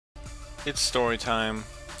It's story time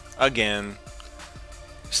again.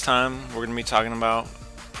 This time we're gonna be talking about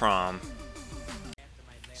prom.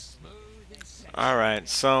 Alright,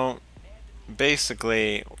 so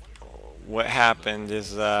basically what happened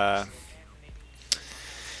is it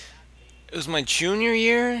was my junior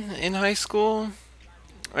year in high school,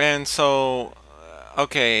 and so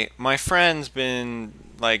okay, my friend and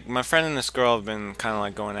this girl have been kind of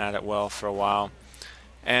like going at it well for a while,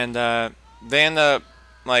 and they end up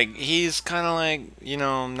like he's kind of like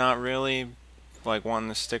not really like wanting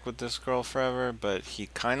to stick with this girl forever, but he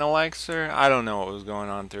kind of likes her. I don't know what was going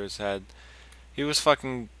on through his head. He was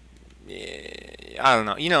fucking, I don't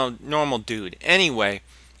know, normal dude. Anyway,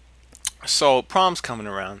 so prom's coming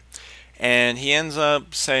around, and he ends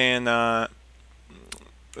up saying,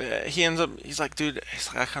 he's like, dude,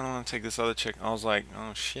 he's like, I kind of want to take this other chick. I was like,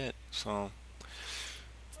 oh shit. So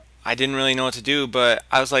I didn't really know what to do, but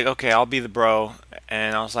I was like, okay, I'll be the bro.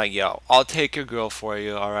 And I was like, yo, I'll take your girl for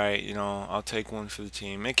you, alright? I'll take one for the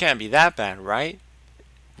team. It can't be that bad, right?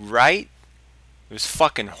 Right? It was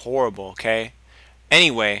fucking horrible, okay?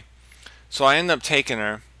 Anyway, so I end up taking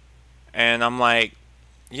her, and I'm like,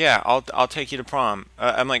 yeah, I'll take you to prom.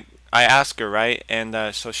 I'm like, I ask her, right?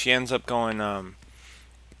 And so she ends up going,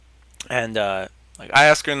 and like I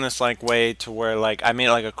ask her in this like way to where like I made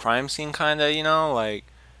like a crime scene kind of, like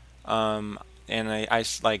um, and like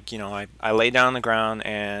I lay down on the ground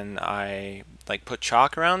and I like put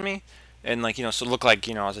chalk around me, and like so it looked like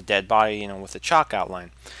I was a dead body, with a chalk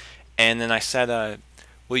outline. And then I said,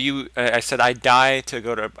 "Will you?" I said, "I die to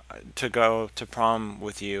go to prom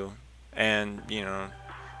with you," and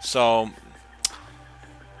so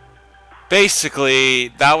basically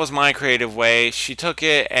that was my creative way. She took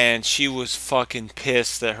it and she was fucking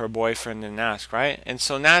pissed that her boyfriend didn't ask, right? And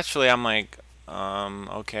so naturally I'm like,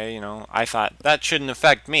 okay, I thought that shouldn't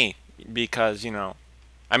affect me because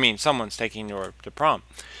I mean, someone's taking her to prom.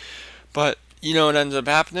 But what ends up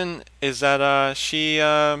happening is that she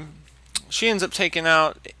ends up taking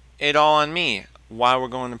out it all on me while we're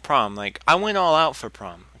going to prom. Like I went all out for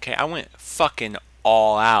prom. Okay, I went fucking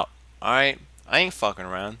all out. All right, I ain't fucking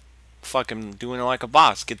around. Fucking doing it like a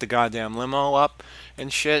boss. Get the goddamn limo up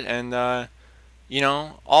and shit, and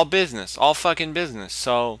all business, all fucking business.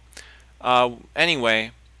 So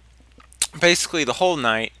anyway, basically the whole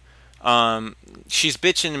night, she's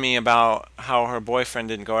bitching to me about how her boyfriend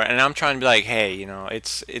didn't go, and I'm trying to be like, hey,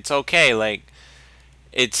 it's okay, like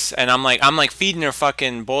and I'm like feeding her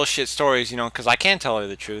fucking bullshit stories, because I can't tell her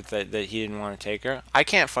the truth that he didn't want to take her. I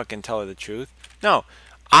can't fucking tell her the truth. No,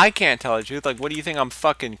 I can't tell her the truth. Like, what do you think? I'm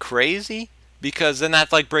fucking crazy? Because then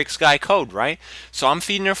that like breaks guy code, right? So I'm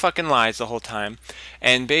feeding her fucking lies the whole time,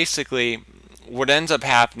 and basically, what ends up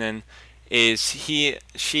happening is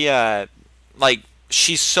like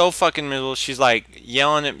she's so fucking miserable. She's like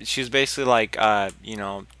yelling at. She's basically like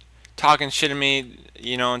talking shit to me,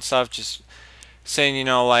 and stuff. Just saying,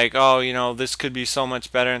 like, oh, this could be so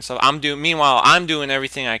much better and stuff. Meanwhile, I'm doing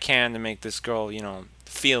everything I can to make this girl,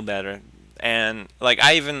 feel better. And like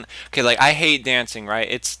okay, like I hate dancing,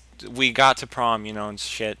 right? We got to prom, and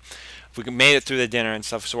shit. We made it through the dinner and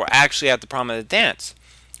stuff, so we're actually at the prom of the dance.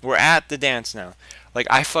 We're at the dance now. Like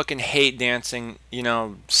I fucking hate dancing,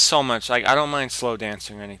 so much. Like I don't mind slow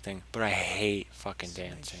dancing or anything, but I hate fucking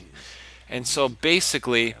dancing. And so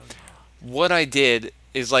basically, what I did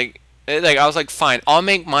is like I was like, fine, I'll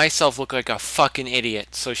make myself look like a fucking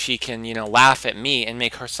idiot so she can, laugh at me and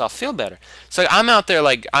make herself feel better. So like, I'm out there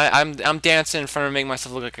like I'm dancing in front of her, make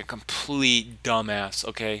myself look like a complete dumbass,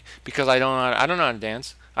 okay? Because I don't know how to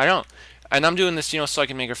dance. I don't. And I'm doing this, so I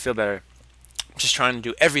can make her feel better. Just trying to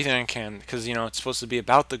do everything I can because it's supposed to be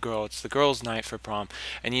about the girl. It's the girl's night for prom.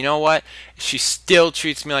 And you know what? She still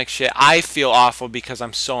treats me like shit. I feel awful because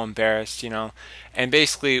I'm so embarrassed, And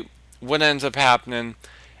basically what ends up happening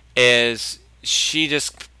is she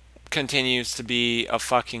just continues to be a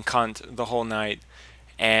fucking cunt the whole night,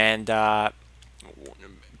 and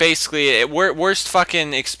basically worst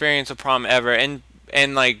fucking experience of prom ever. And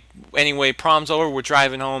like anyway, prom's over. We're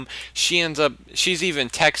driving home. She's even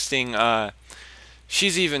texting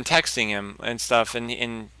him and stuff,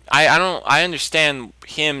 and I understand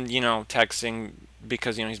him, texting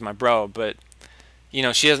because he's my bro, but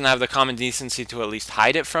she doesn't have the common decency to at least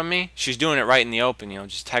hide it from me. She's doing it right in the open,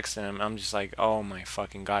 just texting him. I'm just like, oh my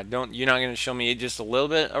fucking god, you're not gonna show me just a little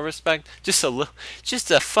bit of respect, just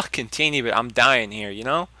a fucking teeny bit. I'm dying here,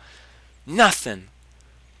 nothing,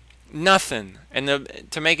 nothing. And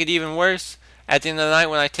to make it even worse, at the end of the night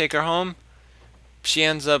when I take her home, she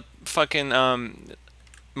ends up fucking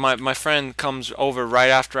my friend comes over right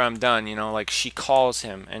after I'm done. Like she calls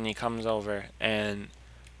him and he comes over and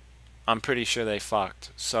I'm pretty sure they fucked.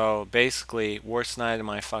 So basically, worst night of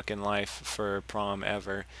my fucking life for prom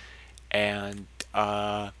ever. And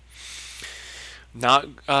not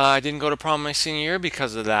I didn't go to prom my senior year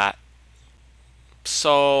because of that.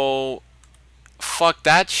 So fuck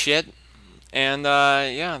that shit. And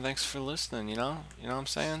yeah, thanks for listening. You know what I'm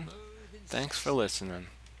saying? Thanks for listening.